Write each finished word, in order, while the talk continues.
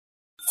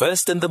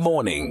First in the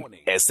morning,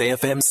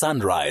 SAFM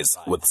Sunrise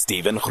with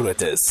Stephen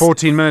Grootes.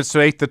 14 minutes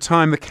to 8 the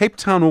time. The Cape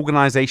Town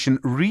organisation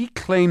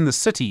Reclaim the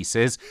City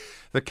says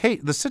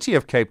the city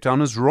of Cape Town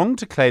is wrong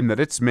to claim that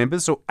its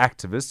members or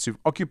activists who've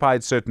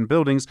occupied certain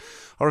buildings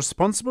are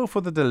responsible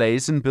for the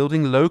delays in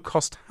building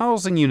low-cost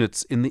housing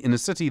units in the inner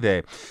city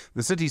there.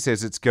 The city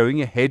says it's going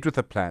ahead with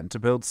a plan to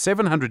build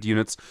 700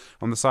 units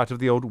on the site of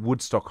the old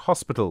Woodstock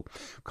Hospital.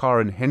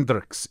 Karen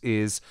Hendricks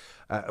is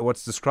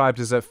what's described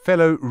as a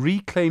fellow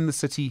Reclaim the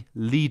City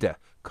leader.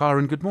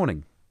 Karen, good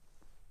morning.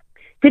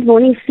 Good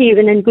morning,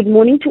 Stephen, and good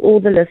morning to all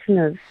the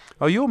listeners.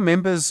 Are your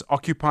members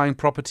occupying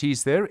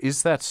properties there?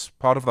 Is that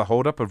part of the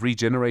hold-up of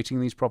regenerating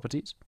these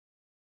properties?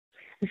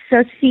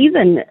 So,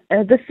 Stephen,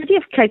 the City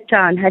of Cape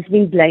Town has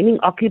been blaming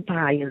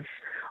occupiers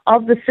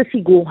of the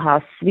Sissy Gore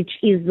House, which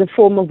is the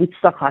former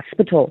Woodstock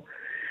Hospital,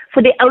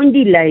 for their own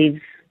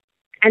delays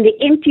and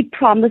the empty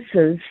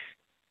promises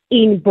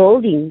in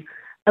building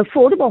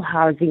affordable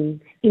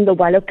housing in the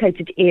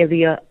well-located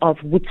area of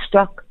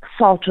Woodstock,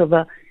 Salt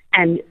River,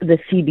 and the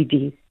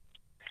CBD.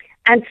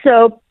 And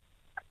so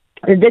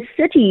the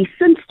city,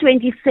 since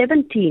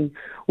 2017,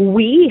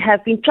 we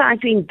have been trying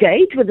to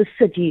engage with the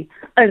city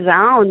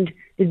around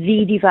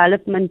the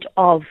development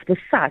of the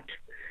site.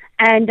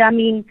 And I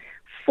mean,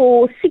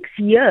 for 6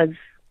 years,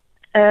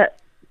 the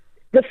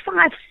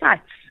 5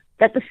 sites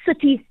that the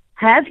city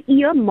have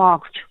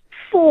earmarked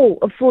for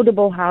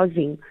affordable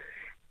housing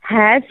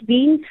has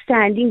been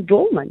standing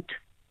dormant.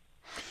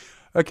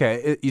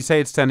 Okay, you say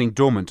it's standing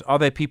dormant. Are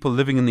there people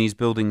living in these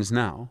buildings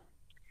now?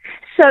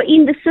 So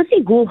in the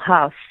Sissy Gore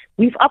House,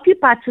 we've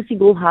occupied Sissy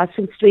Gore House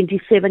since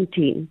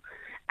 2017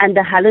 and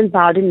the Helen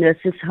Bowden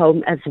Nurses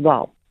Home as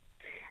well.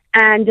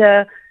 And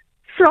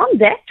from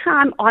that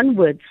time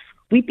onwards,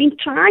 we've been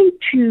trying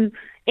to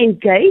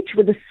engage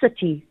with the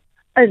city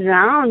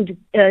around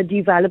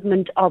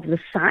development of the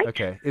site.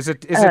 Okay.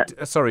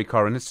 Sorry,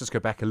 Karen, let's just go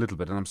back a little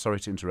bit, and I'm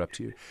sorry to interrupt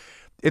you.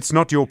 It's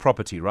not your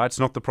property, right? It's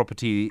not the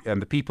property,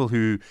 and the people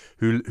who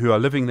are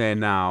living there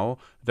now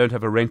don't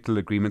have a rental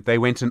agreement. They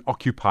went and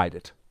occupied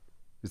it.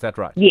 Is that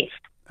right? Yes.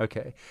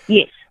 Okay.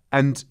 Yes.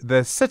 And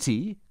the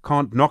city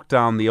can't knock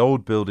down the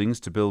old buildings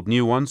to build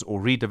new ones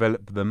or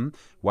redevelop them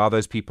while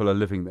those people are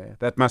living there.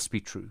 That must be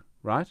true,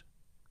 right?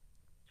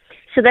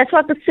 So that's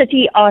what the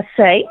city are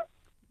saying.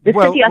 The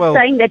city are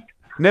saying that...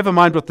 Never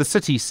mind what the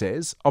city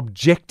says.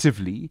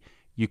 Objectively,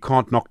 you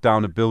can't knock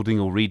down a building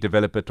or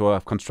redevelop it or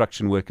have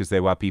construction workers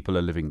there while people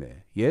are living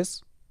there.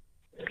 Yes?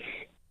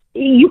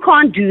 You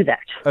can't do that.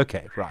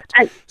 Okay, right.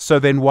 So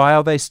then why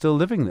are they still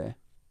living there?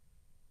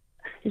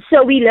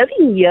 So we're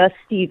living here,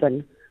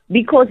 Stephen,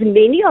 because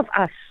many of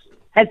us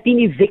have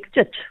been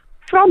evicted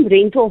from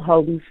rental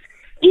homes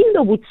in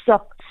the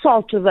Woodstock,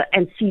 Salt River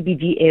and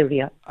CBD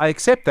area. I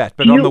accept that,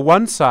 but on the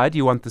one side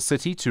you want the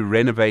city to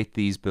renovate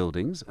these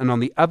buildings, and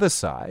on the other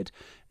side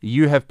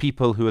you have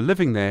people who are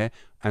living there,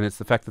 and it's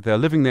the fact that they're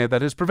living there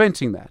that is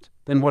preventing that.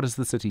 Then what is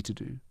the city to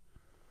do?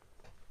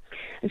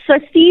 So,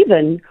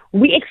 Stephen,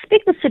 we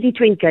expect the city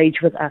to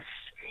engage with us.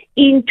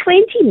 In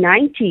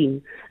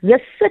 2019,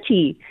 the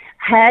city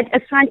had a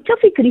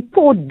scientific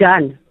report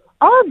done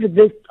of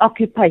the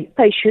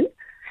occupation,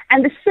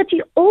 and the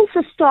city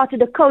also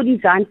started a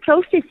co-design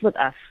process with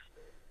us,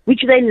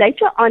 which they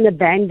later on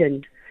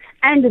abandoned.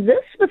 And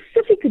this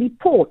specific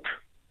report,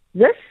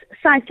 this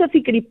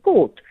scientific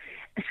report,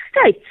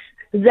 states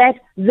that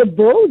the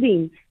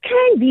building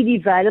can be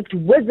developed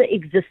with the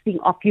existing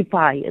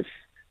occupiers.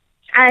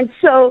 And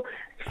so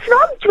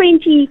from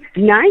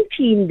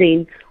 2019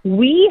 then,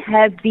 we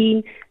have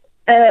been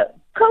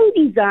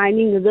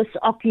co-designing this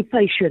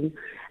occupation.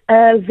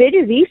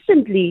 Very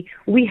recently,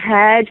 we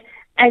had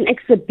an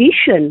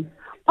exhibition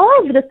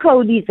of the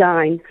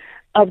co-design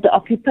of the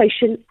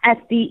occupation at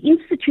the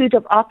Institute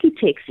of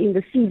Architects in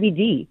the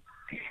CBD.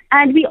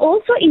 And we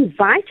also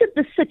invited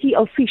the city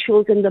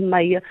officials and the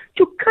mayor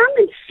to come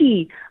and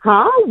see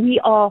how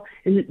we are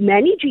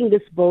managing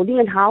this building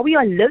and how we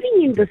are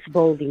living in this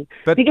building.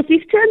 Because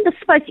we've turned the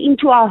space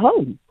into our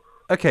home.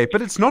 Okay,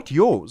 but it's not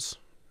yours.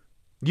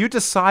 You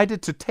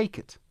decided to take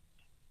it,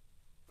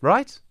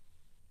 right?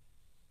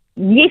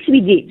 Yes,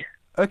 we did.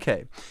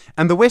 Okay.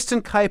 And the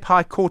Western Cape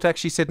High Court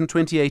actually said in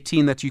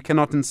 2018 that you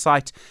cannot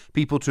incite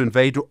people to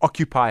invade or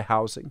occupy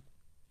housing.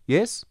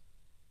 Yes?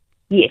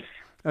 Yes.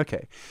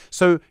 Okay.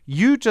 So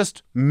you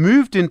just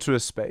moved into a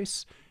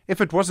space. If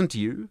it wasn't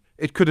you,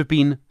 it could have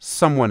been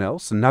someone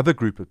else, another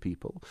group of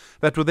people,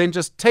 that would then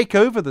just take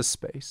over the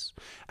space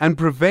and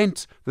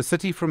prevent the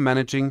city from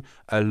managing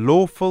a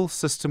lawful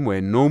system where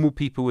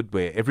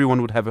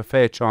everyone would have a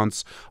fair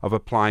chance of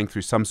applying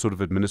through some sort of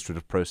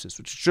administrative process,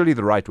 which is surely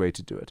the right way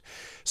to do it.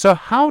 So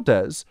how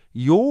does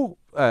your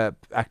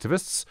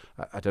activists,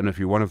 I don't know if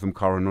you're one of them,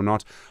 Karen, or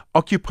not,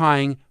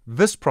 occupying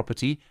this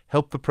property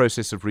help the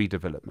process of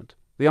redevelopment?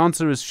 The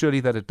answer is surely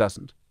that it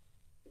doesn't.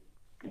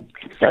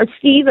 So,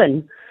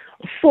 Stephen,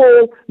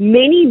 for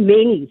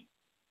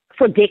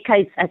for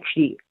decades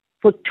actually,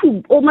 for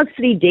almost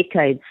 3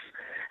 decades,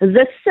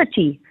 the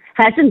city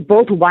hasn't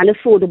built one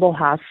affordable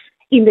house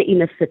in the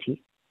inner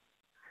city.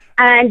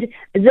 And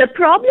the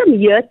problem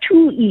here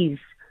too is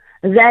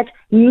that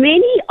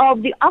many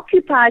of the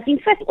occupiers, in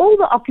fact all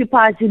the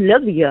occupiers who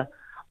live here,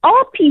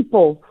 are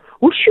people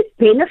who should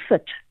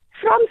benefit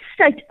from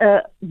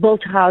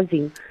state-built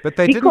housing. But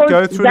they didn't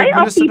go through an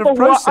administrative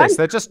process.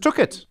 They just took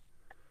it.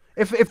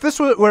 If this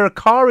were a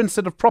car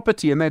instead of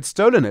property and they'd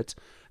stolen it,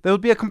 there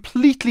would be a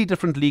completely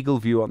different legal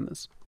view on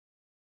this.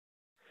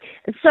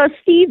 So,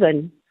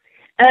 Stephen,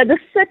 the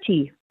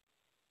city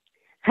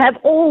have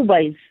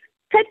always,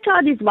 Cape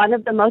Town is one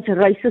of the most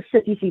racist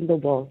cities in the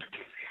world.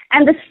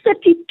 And the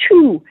city,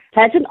 too,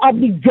 has an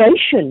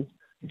obligation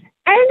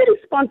and a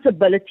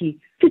responsibility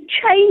to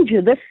change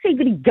the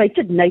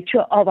segregated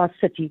nature of our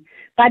city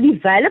by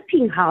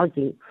developing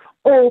housing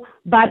or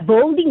by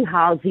building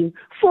housing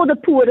for the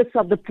poorest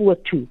of the poor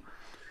too.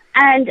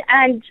 And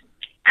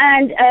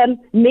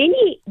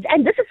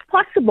this is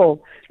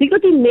possible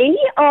because in many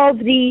of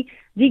the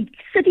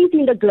cities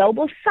in the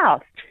global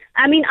south,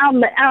 I mean,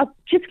 I'll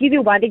just give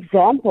you one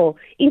example.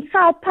 In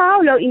Sao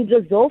Paulo, in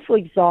Brazil, for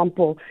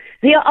example,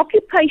 there are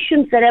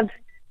occupations that have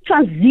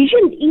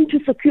transitioned into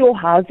secure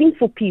housing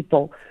for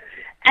people.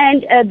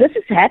 And this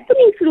is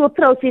happening through a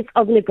process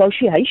of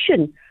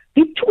negotiation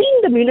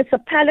between the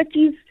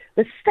municipalities,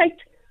 the state,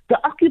 the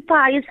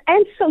occupiers,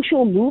 and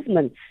social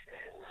movements.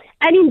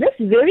 And in this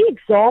very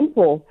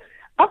example,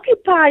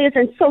 occupiers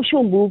and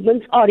social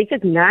movements are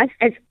recognized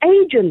as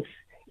agents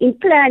in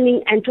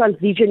planning and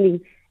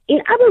transitioning.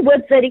 In other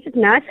words, they're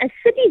recognized as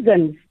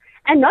citizens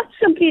and not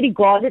simply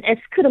regarded as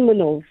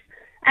criminals.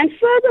 And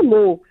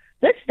furthermore,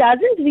 this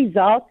doesn't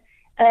result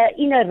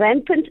in a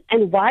rampant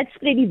and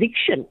widespread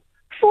eviction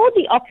for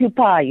the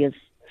occupiers.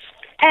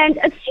 And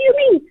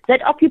assuming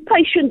that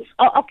occupations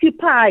are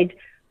occupied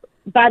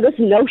by this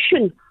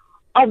notion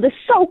of the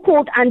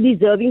so-called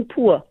undeserving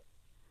poor.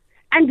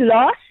 And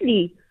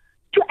lastly,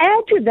 to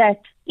add to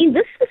that, in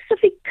this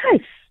specific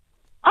case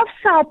of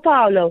Sao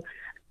Paulo,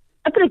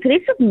 a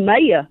progressive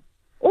mayor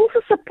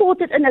also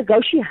supported a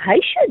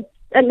negotiated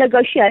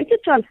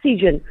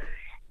transition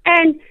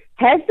and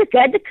has the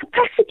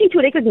capacity to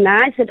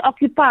recognize that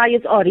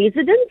occupiers are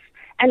residents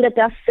and that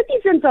they are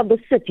citizens of the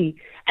city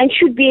and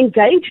should be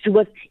engaged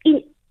with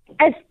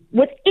as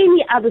with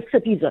any other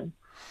citizen.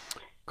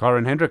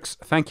 Karen Hendricks,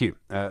 thank you.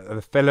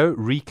 A fellow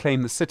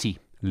Reclaim the City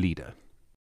leader.